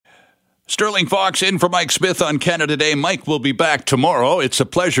Sterling Fox in for Mike Smith on Canada Day. Mike will be back tomorrow. It's a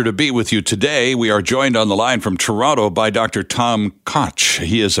pleasure to be with you today. We are joined on the line from Toronto by Dr. Tom Koch.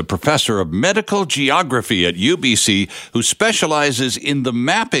 He is a professor of medical geography at UBC who specializes in the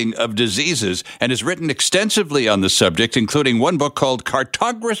mapping of diseases and has written extensively on the subject, including one book called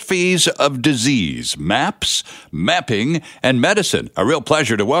Cartographies of Disease, Maps, Mapping, and Medicine. A real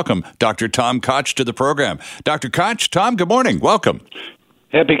pleasure to welcome Dr. Tom Koch to the program. Dr. Koch, Tom, good morning. Welcome.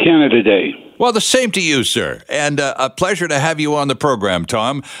 Happy Canada Day. Well, the same to you, sir, and a pleasure to have you on the program,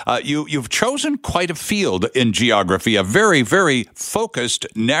 Tom. You've chosen quite a field in geography, a very, very focused,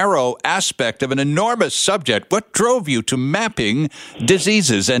 narrow aspect of an enormous subject. What drove you to mapping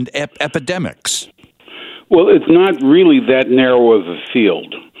diseases and epidemics? Well, it's not really that narrow of a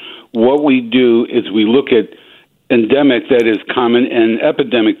field. What we do is we look at endemic, that is common, and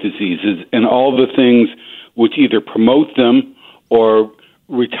epidemic diseases and all the things which either promote them or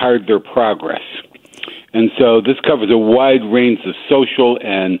retard their progress. And so this covers a wide range of social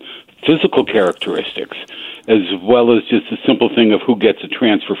and physical characteristics, as well as just the simple thing of who gets a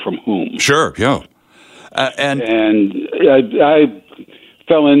transfer from whom. Sure, yeah. And I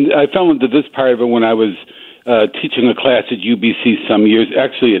fell into this part of it when I was teaching a class at UBC some years,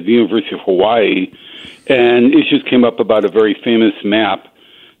 actually at the University of Hawaii, and issues came up about a very famous map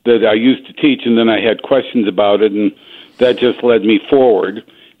that I used to teach, and then I had questions about it, and that just led me forward.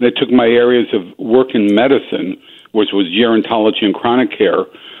 And I took my areas of work in medicine, which was gerontology and chronic care,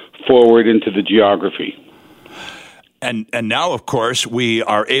 forward into the geography. And now, of course, we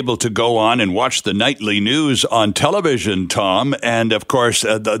are able to go on and watch the nightly news on television, Tom. And, of course,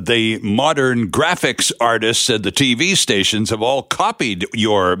 the modern graphics artists at the TV stations have all copied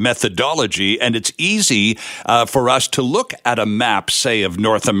your methodology. And it's easy for us to look at a map, say, of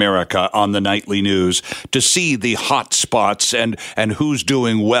North America on the nightly news to see the hot spots and who's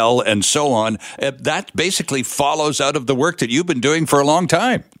doing well and so on. That basically follows out of the work that you've been doing for a long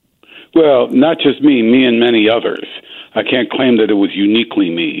time. Well, not just me and many others. I can't claim that it was uniquely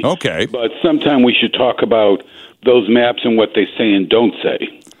me. Okay. But sometime we should talk about those maps and what they say and don't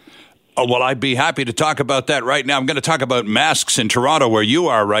say. Oh, well, I'd be happy to talk about that right now. I'm going to talk about masks in Toronto where you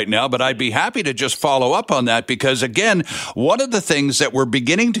are right now, but I'd be happy to just follow up on that because, again, one of the things that we're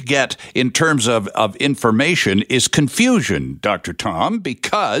beginning to get in terms of information is confusion, Dr. Tom,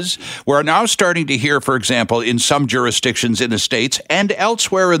 because we're now starting to hear, for example, in some jurisdictions in the States and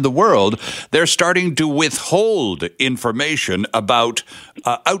elsewhere in the world, they're starting to withhold information about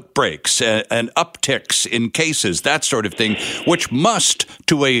outbreaks and upticks in cases, that sort of thing, which must,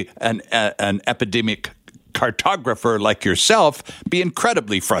 to an epidemic cartographer like yourself, be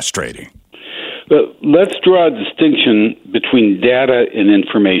incredibly frustrating. But let's draw a distinction between data and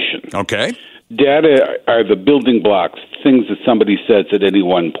information. Okay. Data are the building blocks, things that somebody says at any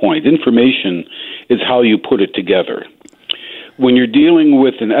one point. Information is how you put it together. When you're dealing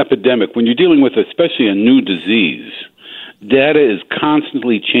with an epidemic, when you're dealing with especially a new disease, data is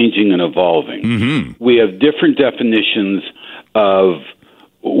constantly changing and evolving. Mm-hmm. We have different definitions of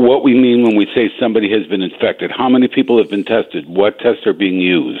what we mean when we say somebody has been infected. How many people have been tested? What tests are being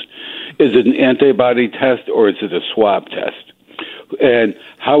used? Is it an antibody test or is it a swab test? And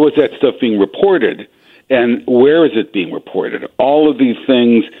how is that stuff being reported? And where is it being reported? All of these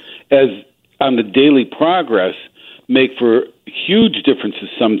things, as on the daily progress, make for huge differences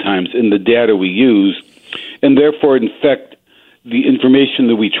sometimes in the data we use, and therefore infect the information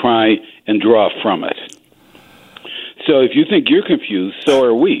that we try and draw from it. So if you think you're confused, so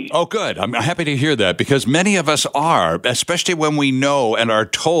are we. Oh, good. I'm happy to hear that because many of us are, especially when we know and are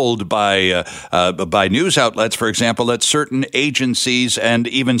told by news outlets, for example, that certain agencies and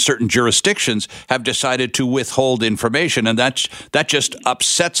even certain jurisdictions have decided to withhold information. And that just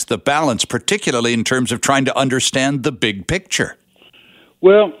upsets the balance, particularly in terms of trying to understand the big picture.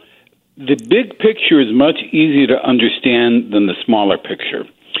 Well, the big picture is much easier to understand than the smaller picture.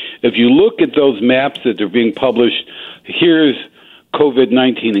 If you look at those maps that are being published, here's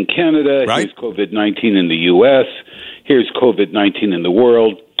COVID-19 in Canada, right. Here's COVID-19 in the U.S., here's COVID-19 in the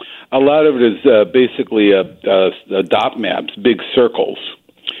world. A lot of it is basically dot maps, big circles.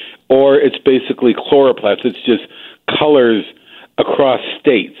 Or it's basically chloroplasts. It's just colors across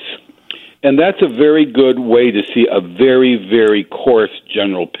states. And that's a very good way to see a very, very coarse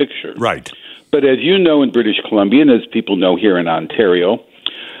general picture. Right. But as you know in British Columbia, and as people know here in Ontario,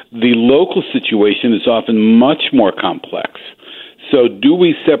 the local situation is often much more complex. So do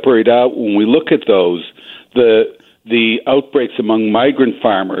we separate out, when we look at those, the outbreaks among migrant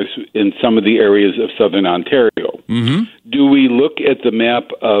farmers in some of the areas of southern Ontario? Mm-hmm. Do we look at the map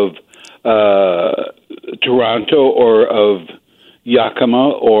of Toronto or of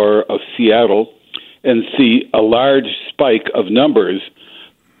Yakima or of Seattle and see a large spike of numbers,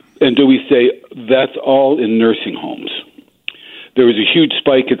 and do we say that's all in nursing homes? There was a huge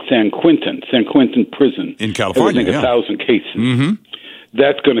spike at San Quentin Prison. In California, I think 1,000 cases. Mm-hmm.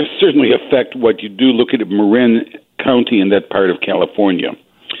 That's going to certainly affect what you do look at Marin County in that part of California.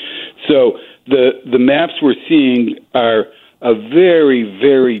 So the maps we're seeing are a very,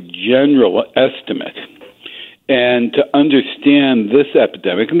 very general estimate. And to understand this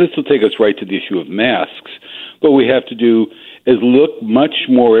epidemic, and this will take us right to the issue of masks, what we have to do is look much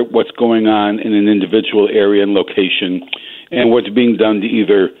more at what's going on in an individual area and location and what's being done to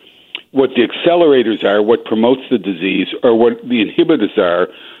either what the accelerators are, what promotes the disease, or what the inhibitors are,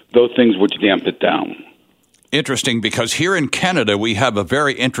 those things which damp it down. Interesting, because here in Canada, we have a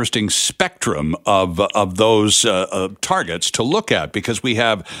very interesting spectrum of those targets to look at, because we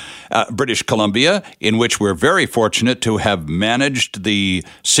have British Columbia, in which we're very fortunate to have managed the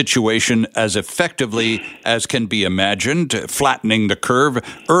situation as effectively as can be imagined, flattening the curve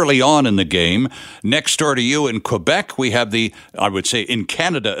early on in the game. Next door to you in Quebec, we have I would say in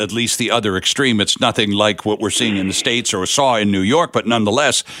Canada, at least the other extreme. It's nothing like what we're seeing in the States or saw in New York, but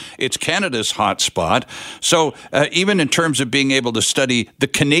nonetheless, it's Canada's hot spot. So even in terms of being able to study the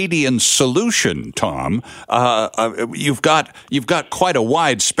Canadian solution, Tom, you've got quite a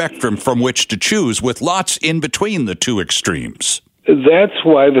wide spectrum from which to choose, with lots in between the two extremes. That's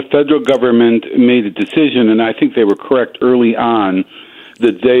why the federal government made a decision, and I think they were correct early on,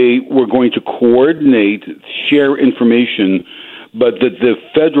 that they were going to coordinate, share information, but that the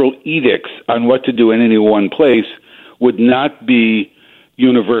federal edicts on what to do in any one place would not be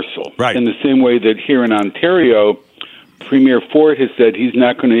universal. Right. In the same way that here in Ontario, Premier Ford has said he's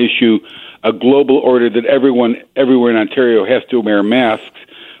not going to issue a global order that everyone everywhere in Ontario has to wear masks,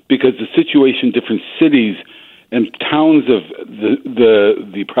 because the situation in different cities and towns of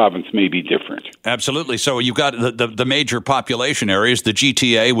the province may be different. Absolutely. So you've got the major population areas, the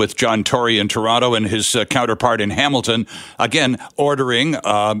GTA with John Tory in Toronto and his counterpart in Hamilton, again, ordering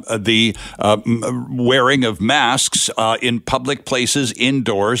the wearing of masks in public places,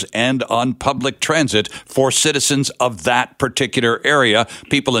 indoors, and on public transit for citizens of that particular area.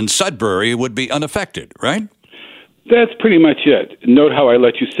 People in Sudbury would be unaffected, right? That's pretty much it. Note how I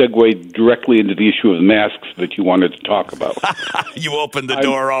let you segue directly into the issue of masks that you wanted to talk about. You opened the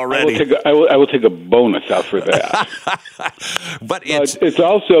door already. I will take a bonus out for that. But it's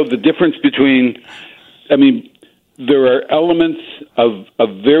also the difference between, there are elements of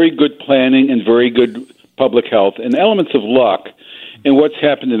very good planning and very good public health and elements of luck in what's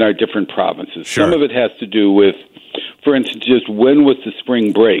happened in our different provinces. Sure. Some of it has to do with, for instance, just when was the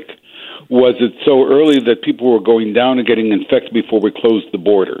spring break? Was it so early that people were going down and getting infected before we closed the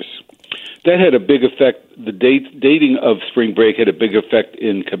borders? That had a big effect. The dating of spring break had a big effect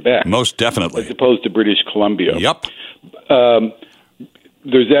in Quebec. Most definitely. As opposed to British Columbia. Yep.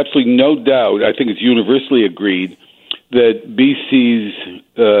 There's absolutely no doubt, I think it's universally agreed, that BC's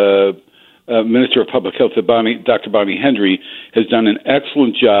Minister of Public Health, Dr. Bonnie Henry, has done an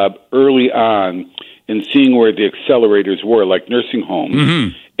excellent job early on in seeing where the accelerators were, like nursing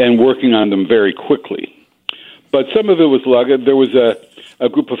homes, and working on them very quickly. But some of it was luck. There was a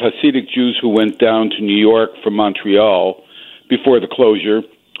group of Hasidic Jews who went down to New York from Montreal before the closure.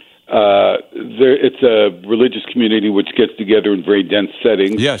 It's a religious community which gets together in very dense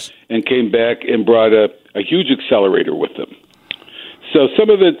settings. Yes. And came back and brought a huge accelerator with them. So some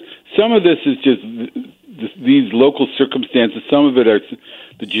of this is just these local circumstances. Some of it are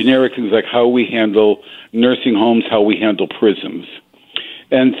the generic things like how we handle nursing homes, how we handle prisons.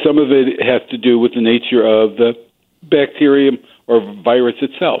 And some of it has to do with the nature of the bacterium or virus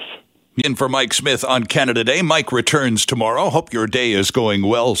itself. In for Mike Smith on Canada Day. Mike returns tomorrow. Hope your day is going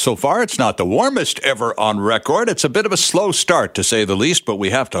well so far. It's not the warmest ever on record. It's a bit of a slow start, to say the least, but we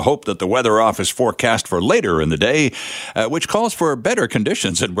have to hope that the Weather Office forecast for later in the day, which calls for better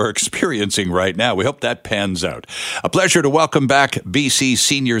conditions than we're experiencing right now. We hope that pans out. A pleasure to welcome back BC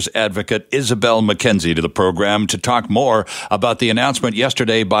Seniors Advocate Isabel McKenzie to the program to talk more about the announcement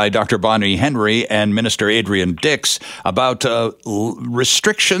yesterday by Dr. Bonnie Henry and Minister Adrian Dix about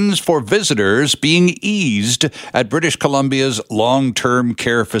restrictions for visitors being eased at British Columbia's long-term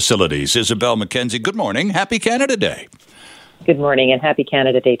care facilities. Isabel McKenzie, good morning. Happy Canada Day. Good morning and happy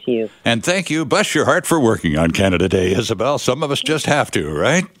Canada Day to you. And thank you. Bless your heart for working on Canada Day, Isabel. Some of us just have to,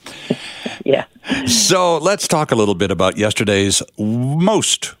 right? Yeah. So let's talk a little bit about yesterday's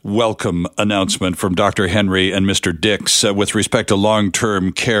most welcome announcement from Dr. Henry and Mr. Dix with respect to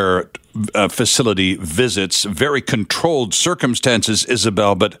long-term care facility visits. Very controlled circumstances,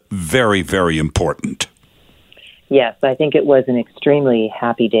 Isabel, but very, very important. Yes, I think it was an extremely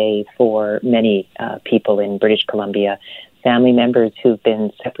happy day for many people in British Columbia, family members who've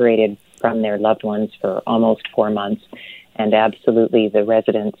been separated from their loved ones for almost 4 months, and absolutely the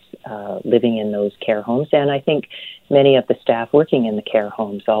residents living in those care homes. And I think many of the staff working in the care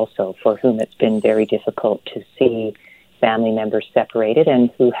homes also, for whom it's been very difficult to see family members separated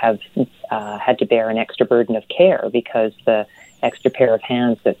and who have had to bear an extra burden of care because the extra pair of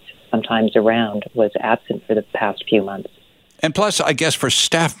hands that's sometimes around was absent for the past few months. And plus, I guess for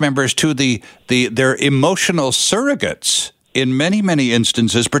staff members too, they're emotional surrogates in many, many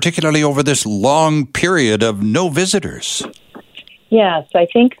instances, particularly over this long period of no visitors. Yes, I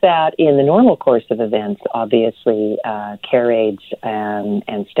think that in the normal course of events, obviously, care aides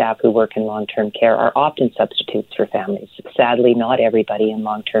and staff who work in long-term care are often substitutes for families. Sadly, not everybody in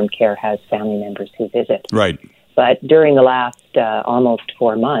long-term care has family members who visit. Right. But during the last almost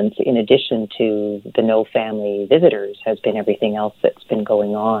 4 months, in addition to the no family visitors, has been everything else that's been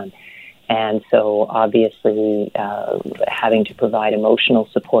going on. And so obviously having to provide emotional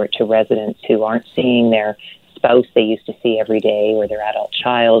support to residents who aren't seeing their spouse they used to see every day or their adult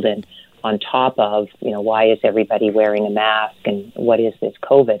child, and on top of, why is everybody wearing a mask and what is this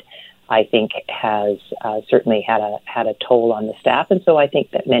COVID, I think has certainly had a toll on the staff. And so I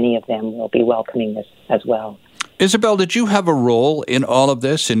think that many of them will be welcoming this as well. Isabel, did you have a role in all of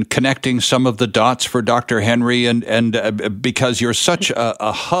this, in connecting some of the dots for Dr. Henry, and because you're such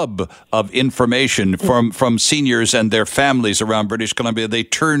a hub of information from seniors and their families around British Columbia, they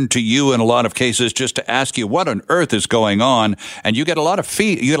turn to you in a lot of cases just to ask you what on earth is going on, and you get a lot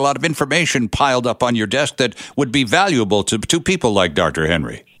of information piled up on your desk that would be valuable to people like Dr.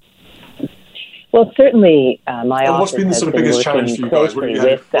 Henry. Well, certainly, my office what's been the sort of biggest challenge for you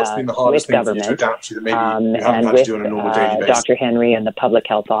guys? What's been the hardest thing for you to adapt to that maybe you haven't had to do on a normal daily basis? Dr. Henry and the public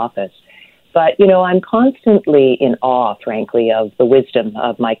health office. But, I'm constantly in awe, frankly, of the wisdom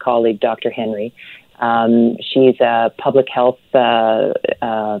of my colleague, Dr. Henry. She's a public health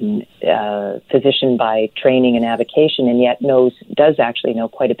physician by training and avocation, and yet does actually know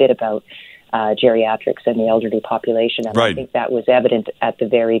quite a bit about geriatrics and the elderly population. And right. I think that was evident at the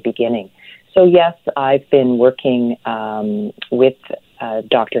very beginning. So, yes, I've been working with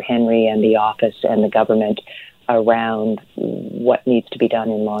Dr. Henry and the office and the government around what needs to be done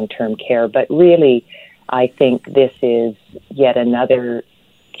in long-term care. But really, I think this is yet another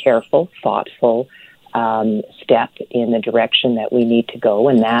careful, thoughtful step in the direction that we need to go.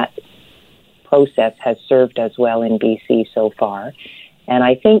 And that process has served us well in BC so far. And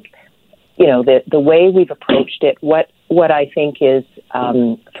I think, the way we've approached it, what I think is,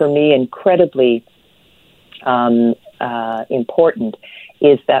 for me, incredibly important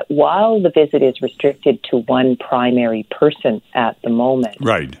is that while the visit is restricted to one primary person at the moment,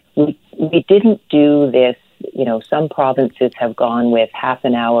 right, we didn't do this. Some provinces have gone with half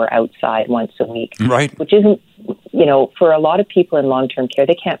an hour outside once a week, right, which isn't, for a lot of people in long-term care,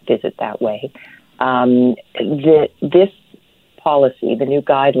 they can't visit that way. This policy, the new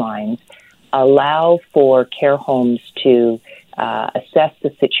guidelines, allow for care homes to assess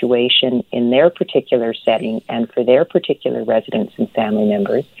the situation in their particular setting and for their particular residents and family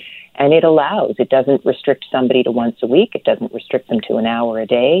members. And it doesn't restrict somebody to once a week. It doesn't restrict them to an hour a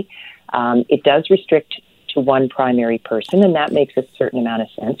day. It does restrict to one primary person, and that makes a certain amount of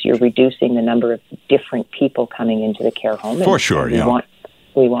sense. You're reducing the number of different people coming into the care home. For sure, yeah.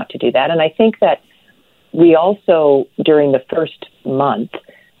 We want to do that. And I think that we also, during the first month,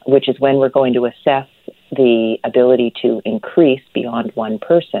 which is when we're going to assess the ability to increase beyond one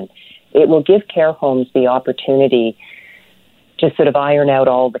person, it will give care homes the opportunity to sort of iron out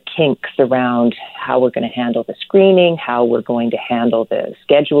all the kinks around how we're going to handle the screening, how we're going to handle the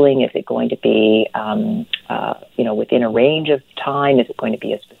scheduling. Is it going to be, within a range of time? Is it going to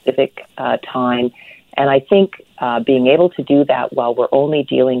be a specific time? And I think being able to do that while we're only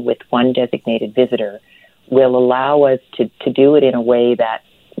dealing with one designated visitor will allow us to do it in a way that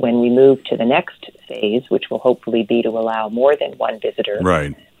when we move to the next phase, which will hopefully be to allow more than one visitor,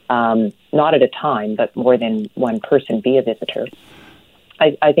 right, not at a time, but more than one person be a visitor,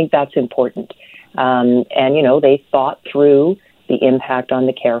 I think that's important. And, they thought through the impact on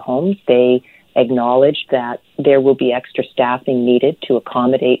the care homes. They acknowledged that there will be extra staffing needed to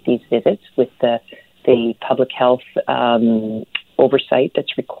accommodate these visits with the public health oversight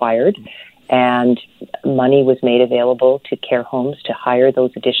that's required. And money was made available to care homes to hire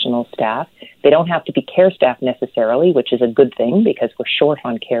those additional staff. They don't have to be care staff necessarily, which is a good thing because we're short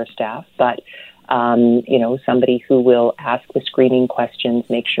on care staff. But, somebody who will ask the screening questions,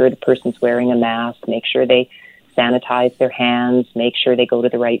 make sure the person's wearing a mask, make sure they sanitize their hands, make sure they go to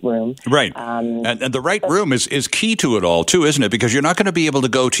the right room. Right. And the right room is key to it all, too, isn't it? Because you're not going to be able to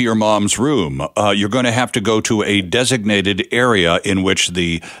go to your mom's room. You're going to have to go to a designated area in which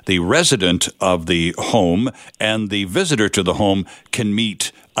the resident of the home and the visitor to the home can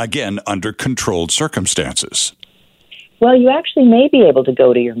meet, again, under controlled circumstances. Well, you actually may be able to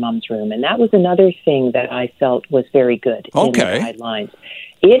go to your mom's room, and that was another thing that I felt was very good in the guidelines.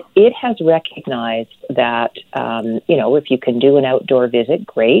 It has recognized that, if you can do an outdoor visit,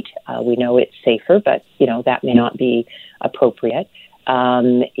 great. We know it's safer, but, that may not be appropriate.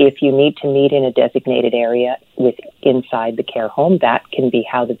 If you need to meet in a designated area inside the care home, that can be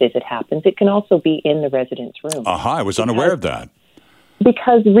how the visit happens. It can also be in the resident's room. I was unaware of that.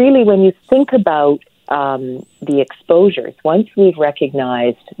 Because really, when you think about the exposures, once we've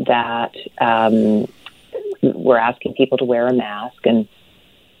recognized that we're asking people to wear a mask, and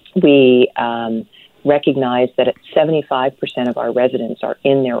we recognize that 75% of our residents are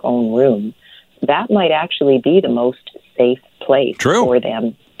in their own room, that might actually be the most safe place for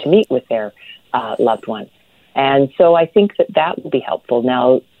them to meet with their loved one. And so I think that will be helpful.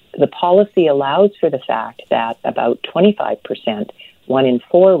 Now, the policy allows for the fact that about 25%, 1 in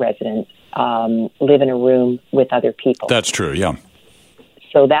 4 residents, live in a room with other people. That's true, yeah.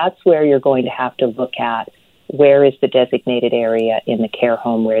 So that's where you're going to have to look at where is the designated area in the care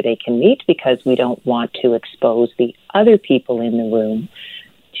home where they can meet, because we don't want to expose the other people in the room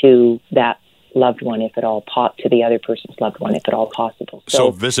to that loved one, if at all, to the other person's loved one, if at all possible.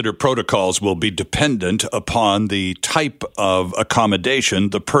 So visitor protocols will be dependent upon the type of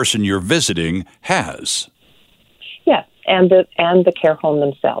accommodation the person you're visiting has. Yes, and the care home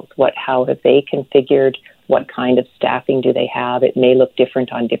themselves. How have they configured? What kind of staffing do they have? It may look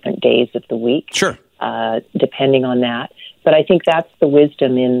different on different days of the week. Sure. Depending on that. But I think that's the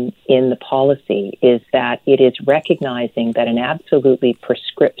wisdom in the policy, is that it is recognizing that an absolutely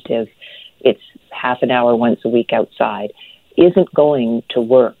prescriptive, it's half an hour once a week outside, isn't going to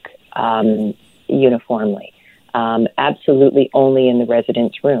work uniformly. Absolutely only in the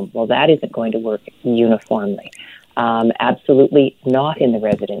resident's room. Well, that isn't going to work uniformly. Absolutely not in the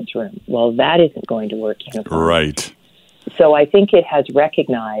resident's room. Well, that isn't going to work uniformly. Right. So I think it has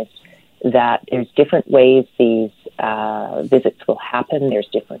recognized that there's different ways these visits will happen. There's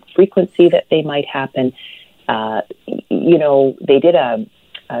different frequency that they might happen. They did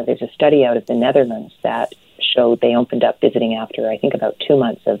there's a study out of the Netherlands that showed they opened up visiting after, I think, about 2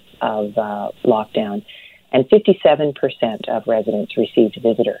 months of lockdown, and 57% of residents received a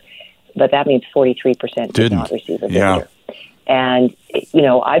visitor. But that means 43% did not receive a visitor. Yeah. And,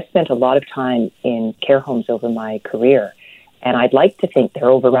 I've spent a lot of time in care homes over my career, and I'd like to think they're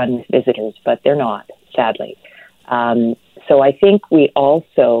overrun with visitors, but they're not, sadly. So I think we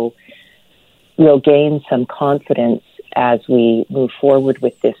also will gain some confidence as we move forward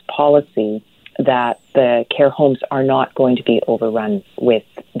with this policy that the care homes are not going to be overrun with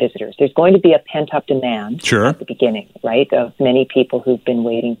visitors. There's going to be a pent-up demand at the beginning, right, of many people who've been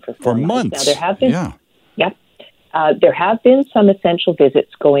waiting for months. Now, there have been, there have been some essential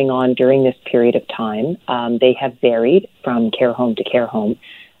visits going on during this period of time. They have varied from care home to care home,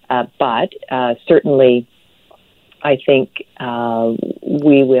 but certainly I think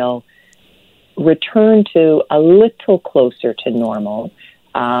we will return to a little closer to normal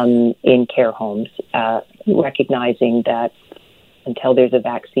in care homes, recognizing that until there's a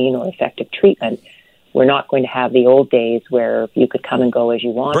vaccine or effective treatment, we're not going to have the old days where you could come and go as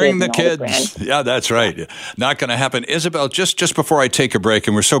you wanted. Bring the kids. Yeah, that's right. Not going to happen. Isabel, just before I take a break,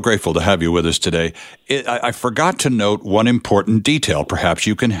 and we're so grateful to have you with us today, I forgot to note one important detail. Perhaps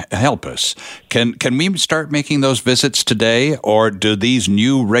you can help us. Can we start making those visits today, or do these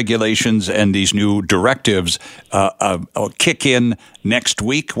new regulations and these new directives kick in next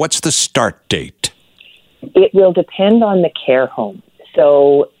week? What's the start date? It will depend on the care home.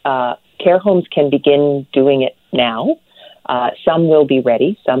 So care homes can begin doing it now. Some will be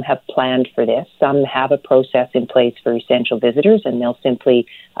ready. Some have planned for this. Some have a process in place for essential visitors, and they'll simply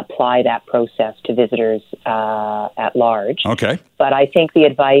apply that process to visitors at large. Okay. But I think the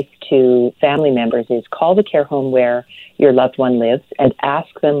advice to family members is call the care home where your loved one lives and ask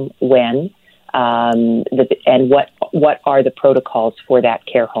them when and what are the protocols for that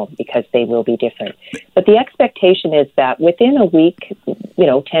care home, because they will be different. But the expectation is that within a week,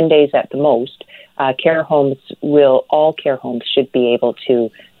 10 days at the most, all care homes should be able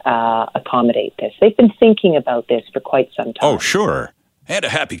to accommodate this. They've been thinking about this for quite some time. Oh, sure. And a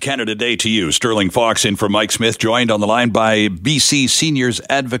happy Canada Day to you. Sterling Fox in for Mike Smith, joined on the line by BC Seniors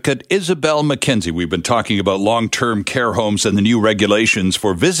Advocate Isabel McKenzie. We've been talking about long-term care homes and the new regulations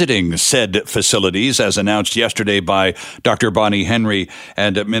for visiting said facilities, as announced yesterday by Dr. Bonnie Henry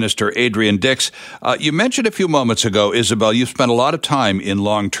and Minister Adrian Dix. You mentioned a few moments ago, Isabel, you've spent a lot of time in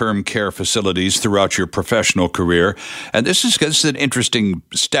long-term care facilities throughout your professional career. And this is an interesting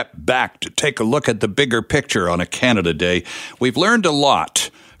step back to take a look at the bigger picture on a Canada Day. We've learned a lot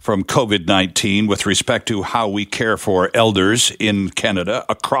from COVID-19 with respect to how we care for elders in Canada,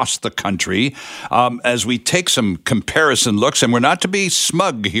 across the country. As we take some comparison looks, and we're not to be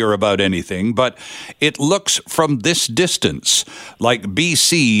smug here about anything, but it looks from this distance like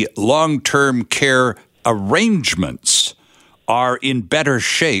BC long-term care arrangements are in better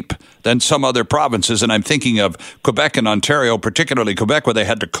shape than some other provinces. And I'm thinking of Quebec and Ontario, particularly Quebec, where they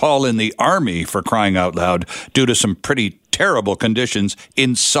had to call in the army, for crying out loud, due to some pretty terrible conditions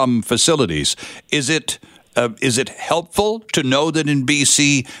in some facilities. Is it helpful to know that in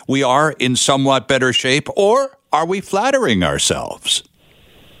BC we are in somewhat better shape, or are we flattering ourselves?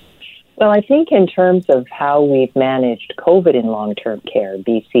 Well, I think in terms of how we've managed COVID in long-term care,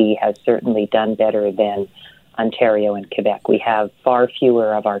 BC has certainly done better than Ontario and Quebec. We have far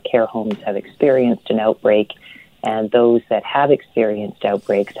fewer of our care homes have experienced an outbreak, and those that have experienced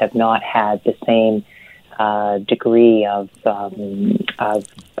outbreaks have not had the same degree of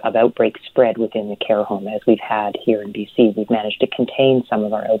outbreak spread within the care home as we've had here in BC. We've managed to contain some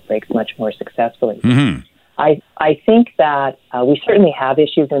of our outbreaks much more successfully. Mm-hmm. I think that we certainly have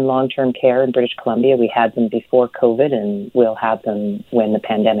issues in long-term care in British Columbia. We had them before COVID, and we'll have them when the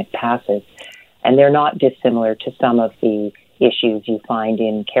pandemic passes. And they're not dissimilar to some of the issues you find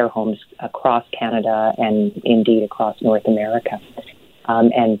in care homes across Canada and indeed across North America,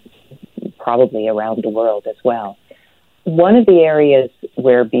 and probably around the world as well. One of the areas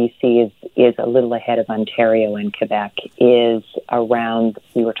where BC is a little ahead of Ontario and Quebec is around,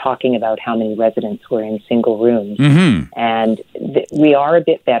 we were talking about how many residents were in single rooms, mm-hmm. and we are a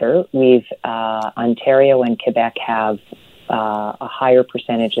bit better. Ontario and Quebec have a higher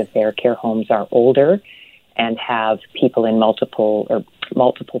percentage of their care homes are older and have people in multiple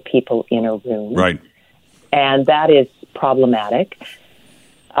people in a room. Right. And that is problematic.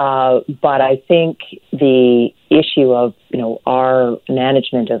 But I think the issue of, our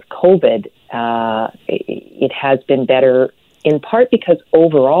management of COVID, it has been better in part because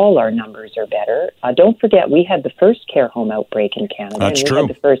overall our numbers are better. Don't forget, we had the first care home outbreak in Canada. That's true. We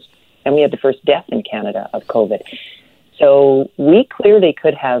had the first death in Canada of COVID. So we clearly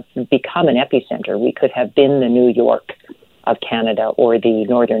could have become an epicenter. We could have been the New York of Canada or the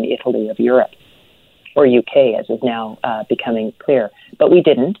Northern Italy of Europe, or UK, as is now becoming clear. But we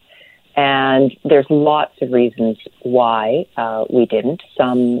didn't. And there's lots of reasons why we didn't.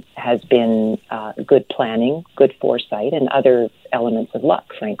 Some has been good planning, good foresight, and other elements of luck,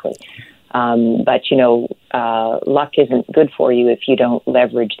 frankly. But luck isn't good for you if you don't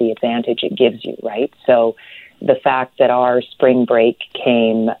leverage the advantage it gives you, right? So the fact that our spring break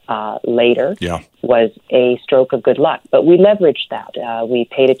came later was a stroke of good luck. But we leveraged that. We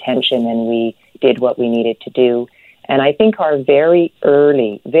paid attention and we did what we needed to do. And I think our very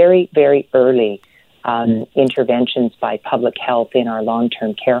early, very, very early interventions by public health in our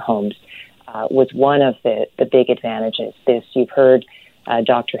long-term care homes was one of the big advantages. You've heard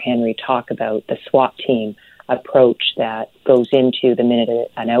Dr. Henry talk about the SWAT team approach that goes into the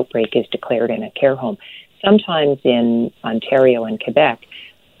minute an outbreak is declared in a care home. Sometimes in Ontario and Quebec,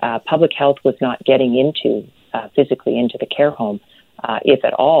 public health was not getting physically into the care home, if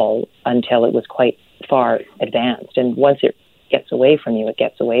at all, until it was quite far advanced. And once it gets away from you, it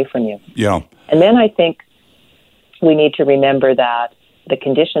gets away from you. Yeah. And then I think we need to remember that the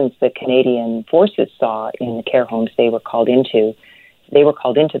conditions the Canadian forces saw in the care homes they were called into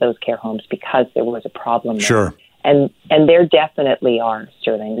those care homes because there was a problem there. Sure. And there definitely are,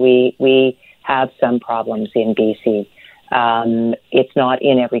 Sterling. We have some problems in BC. It's not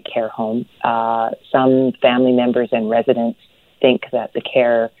in every care home. Some family members and residents think that the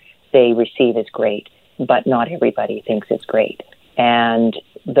care they receive is great, but not everybody thinks it's great. And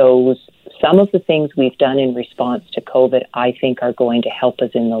some of the things we've done in response to COVID, I think are going to help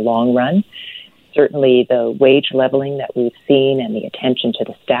us in the long run. Certainly the wage leveling that we've seen and the attention to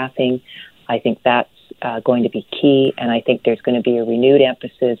the staffing, I think that's going to be key. And I think there's going to be a renewed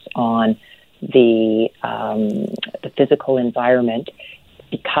emphasis on the physical environment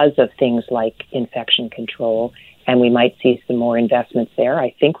because of things like infection control, and we might see some more investments there.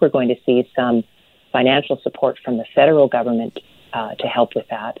 I think we're going to see some financial support from the federal government to help with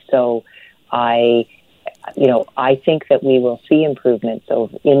that. So I I think that we will see improvements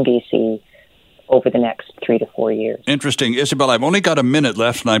in BC over the next 3 to 4 years. Interesting. Isabel, I've only got a minute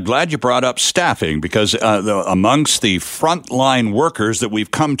left, and I'm glad you brought up staffing, because amongst the frontline workers that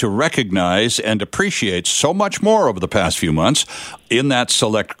we've come to recognize and appreciate so much more over the past few months, in that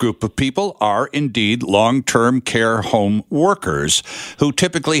select group of people are indeed long-term care home workers who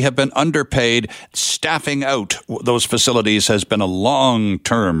typically have been underpaid. Staffing out those facilities has been a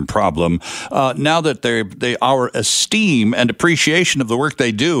long-term problem. Now that our esteem and appreciation of the work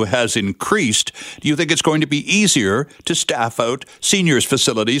they do has increased, do you think it's going to be easier to staff out seniors'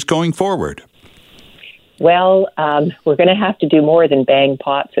 facilities going forward? Well, we're going to have to do more than bang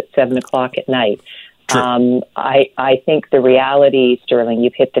pots at 7 o'clock at night. I think the reality, Sterling,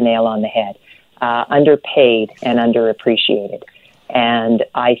 you've hit the nail on the head. Underpaid and underappreciated. And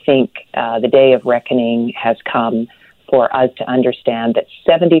I think the day of reckoning has come for us to understand that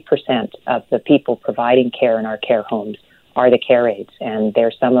 70% of the people providing care in our care homes are the care aides, and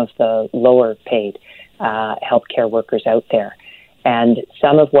they're some of the lower paid healthcare workers out there. And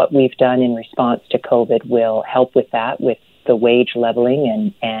some of what we've done in response to COVID will help with that, with the wage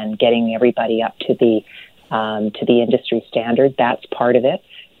leveling and getting everybody up to the industry standard. That's part of it.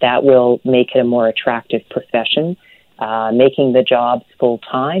 That will make it a more attractive profession, making the jobs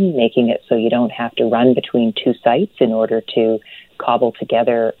full-time, making it so you don't have to run between two sites in order to cobble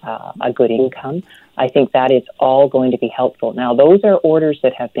together a good income. I think that is all going to be helpful. Now, those are orders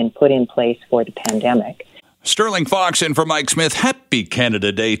that have been put in place for the pandemic. Sterling Fox in for Mike Smith. Happy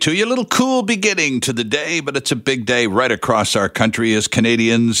Canada Day to you. A little cool beginning to the day, but it's a big day right across our country as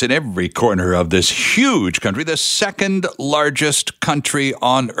Canadians in every corner of this huge country, the second largest country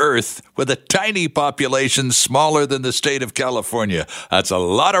on earth with a tiny population smaller than the state of California. That's a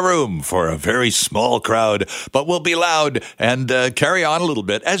lot of room for a very small crowd, but we'll be loud and carry on a little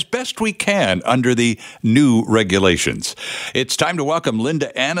bit as best we can under the new regulations. It's time to welcome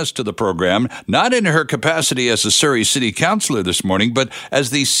Linda Annis to the program, not in her capacity as a Surrey City Councillor this morning, but as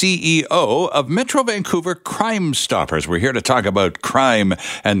the CEO of Metro Vancouver Crime Stoppers. We're here to talk about crime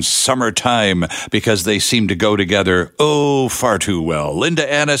and summertime because they seem to go together far too well. Linda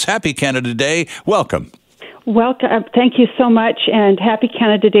Annis, happy Canada Day. Welcome. Welcome. Thank you so much, and happy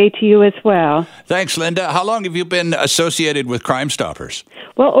Canada Day to you as well. Thanks, Linda. How long have you been associated with Crime Stoppers?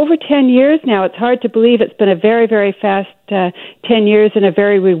 Well, over 10 years now. It's hard to believe it's been a very, very fast 10 years and a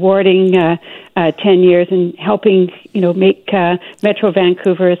very rewarding 10 years in helping, make Metro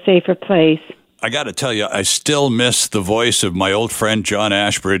Vancouver a safer place. I got to tell you, I still miss the voice of my old friend John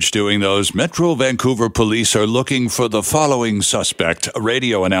Ashbridge doing those Metro Vancouver police are looking for the following suspect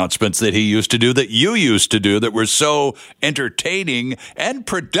radio announcements that he used to do, that you used to do, that were so entertaining and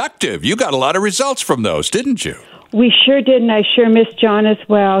productive. You got a lot of results from those, didn't you? We sure did, and I sure miss John as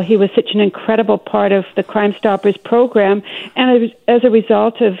well. He was such an incredible part of the Crime Stoppers program, and as a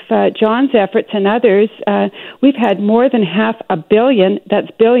result of John's efforts and others, we've had more than $500 million, that's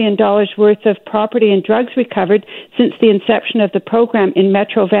 $1 billion worth of property and drugs recovered since the inception of the program in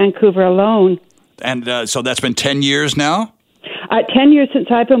Metro Vancouver alone. And so that's been 10 years now? 10 years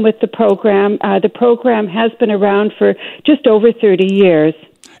since I've been with the program. The program has been around for just over 30 years.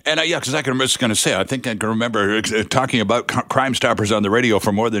 And because I was going to say, I think I can remember talking about Crime Stoppers on the radio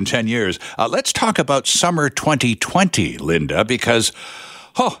for more than 10 years. Let's talk about summer 2020, Linda, because,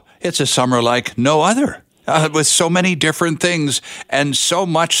 it's a summer like no other. With so many different things and so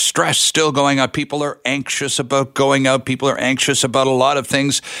much stress still going on. People are anxious about going out. People are anxious about a lot of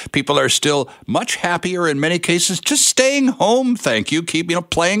things. People are still much happier in many cases just staying home, thank you,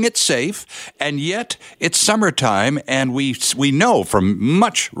 playing it safe. And yet it's summertime, and we know from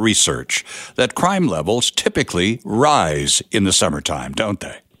much research that crime levels typically rise in the summertime, don't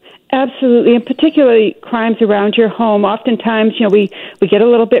they? Absolutely, and particularly crimes around your home. Oftentimes, we get a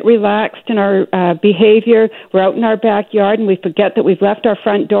little bit relaxed in our behavior. We're out in our backyard, and we forget that we've left our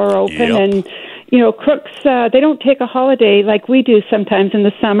front door open. Yep. And crooks, they don't take a holiday like we do sometimes in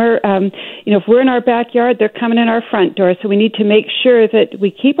the summer. If we're in our backyard, they're coming in our front door. So we need to make sure that we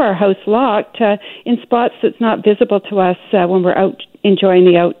keep our house locked in spots that's not visible to us when we're out enjoying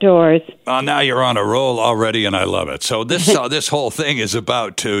the outdoors. Now you're on a roll already, and I love it. So this whole thing is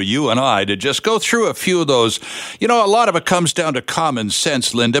about you and I to just go through a few of those. A lot of it comes down to common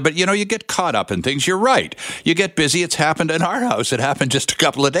sense, Linda, but, you get caught up in things. You're right. You get busy. It's happened in our house. It happened just a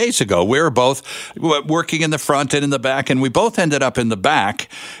couple of days ago. We were both working in the front and in the back, and we both ended up in the back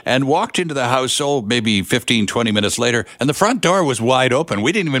and walked into the house, maybe 15, 20 minutes later, and the front door was wide open.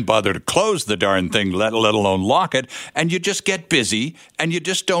 We didn't even bother to close the darn thing, let alone lock it, and you just get busy, and you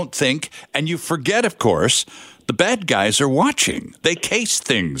just don't think, and you forget, of course, the bad guys are watching. They case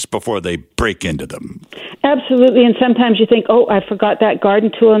things before they break into them. Absolutely, and sometimes you think, oh, I forgot that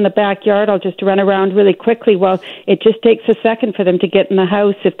garden tool in the backyard. I'll just run around really quickly. Well, it just takes a second for them to get in the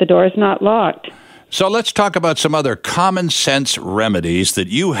house if the door is not locked. So let's talk about some other common sense remedies that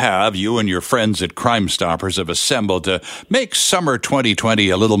you and your friends at Crime Stoppers have assembled to make summer 2020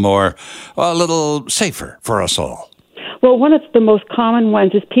 a little safer for us all. Well, one of the most common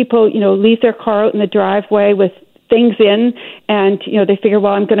ones is people, leave their car out in the driveway with things in, and they figure,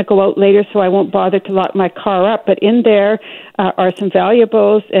 well, I'm going to go out later, so I won't bother to lock my car up. But in there are some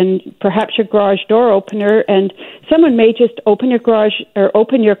valuables and perhaps your garage door opener, and someone may just open your garage or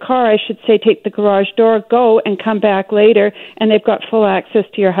open your car, I should say, take the garage door, go and come back later, and they've got full access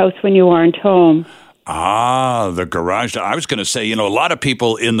to your house when you aren't home. The garage. I was going to say, a lot of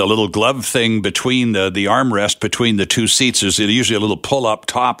people in the little glove thing between the armrest between the two seats, there's usually a little pull-up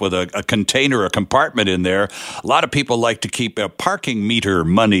top with a container, a compartment in there. A lot of people like to keep a parking meter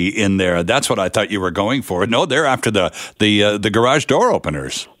money in there. That's what I thought you were going for. No, they're after the garage door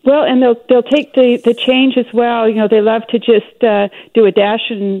openers. Well, and they'll take the change as well. They love to just do a dash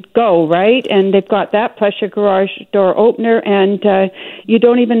and go, right? And they've got that plus your garage door opener, and you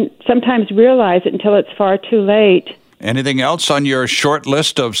don't even sometimes realize it until it's far too late. Anything else on your short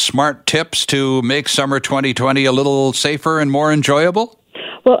list of smart tips to make summer 2020 a little safer and more enjoyable?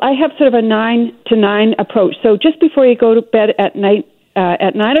 Well, I have sort of a 9 to 9 approach. So just before you go to bed at night,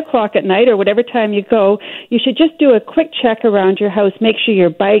 at 9 o'clock at night or whatever time you go, you should just do a quick check around your house. Make sure your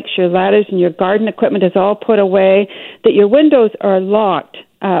bikes, your ladders, and your garden equipment is all put away, that your windows are locked.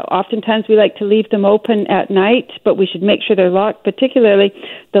 Oftentimes we like to leave them open at night, but we should make sure they're locked, particularly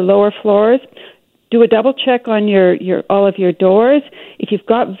the lower floors. Do a double check on your all of your doors. If you've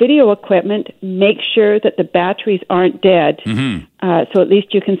got video equipment, make sure that the batteries aren't dead. Mm-hmm. So at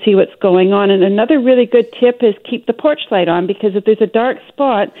least you can see what's going on. And another really good tip is keep the porch light on, because if there's a dark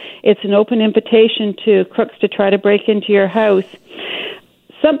spot, it's an open invitation to crooks to try to break into your house.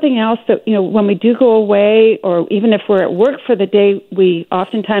 Something else that, when we do go away, or even if we're at work for the day, we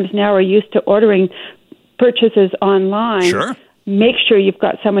oftentimes now are used to ordering purchases online. Sure. Make sure you've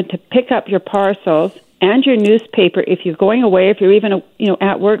got someone to pick up your parcels and your newspaper if you're going away, if you're even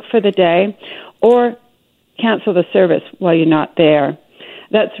at work for the day, or cancel the service while you're not there.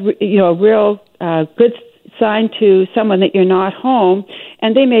 That's a real good sign to someone that you're not home,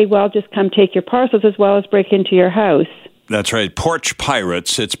 and they may well just come take your parcels as well as break into your house. That's right. Porch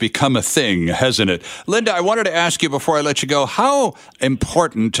pirates. It's become a thing, hasn't it? Linda, I wanted to ask you before I let you go, how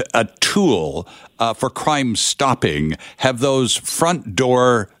important a tool for crime stopping have those front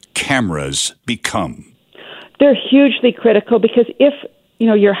door cameras become? They're hugely critical, because if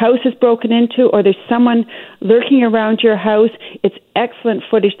your house is broken into or there's someone lurking around your house, it's excellent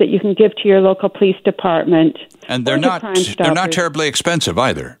footage that you can give to your local police department. And they're not terribly expensive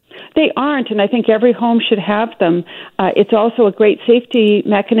either. They aren't, and I think every home should have them. It's also a great safety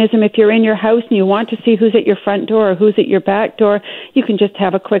mechanism. If you're in your house and you want to see who's at your front door or who's at your back door, you can just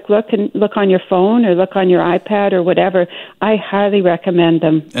have a quick look and look on your phone or look on your iPad or whatever. I highly recommend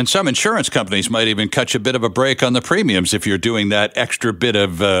them. And some insurance companies might even cut you a bit of a break on the premiums if you're doing that extra bit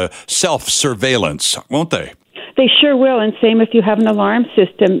of self-surveillance, won't they? They sure will, and same if you have an alarm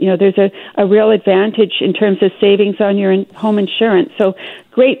system. There's a real advantage in terms of savings on your home insurance. So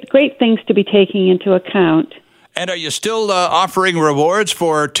great things to be taking into account. And are you still offering rewards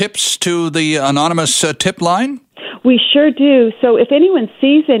for tips to the anonymous tip line? We sure do. So if anyone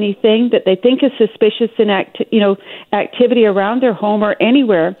sees anything that they think is suspicious in activity around their home or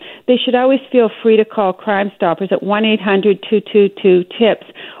anywhere, they should always feel free to call Crime Stoppers at 1-800-222-TIPS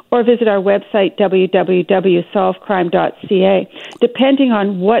or visit our website, www.solvecrime.ca. Depending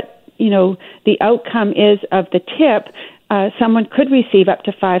on what the outcome is of the tip, someone could receive up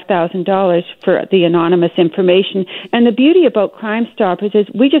to $5,000 for the anonymous information. And the beauty about Crime Stoppers is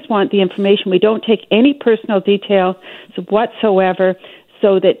we just want the information. We don't take any personal details whatsoever,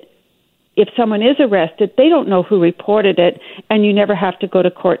 so that if someone is arrested, they don't know who reported it, and you never have to go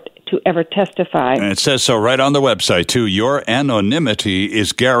to court to ever testify. And it says so right on the website, too. Your anonymity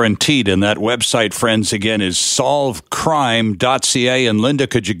is guaranteed. And that website, friends, again, is solvecrime.ca. And Linda,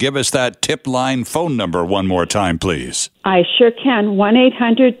 could you give us that tip line phone number one more time, please? I sure can.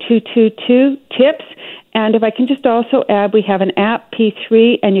 1-800-222-TIPS. And if I can just also add, we have an app,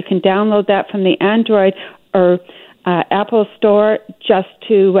 P3, and you can download that from the Android or Apple Store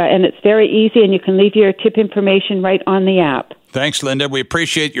and it's very easy, and you can leave your tip information right on the app. Thanks, Linda. We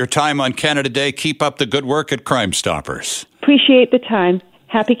appreciate your time on Canada Day. Keep up the good work at Crime Stoppers. Appreciate the time.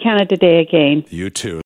 Happy Canada Day again. You too.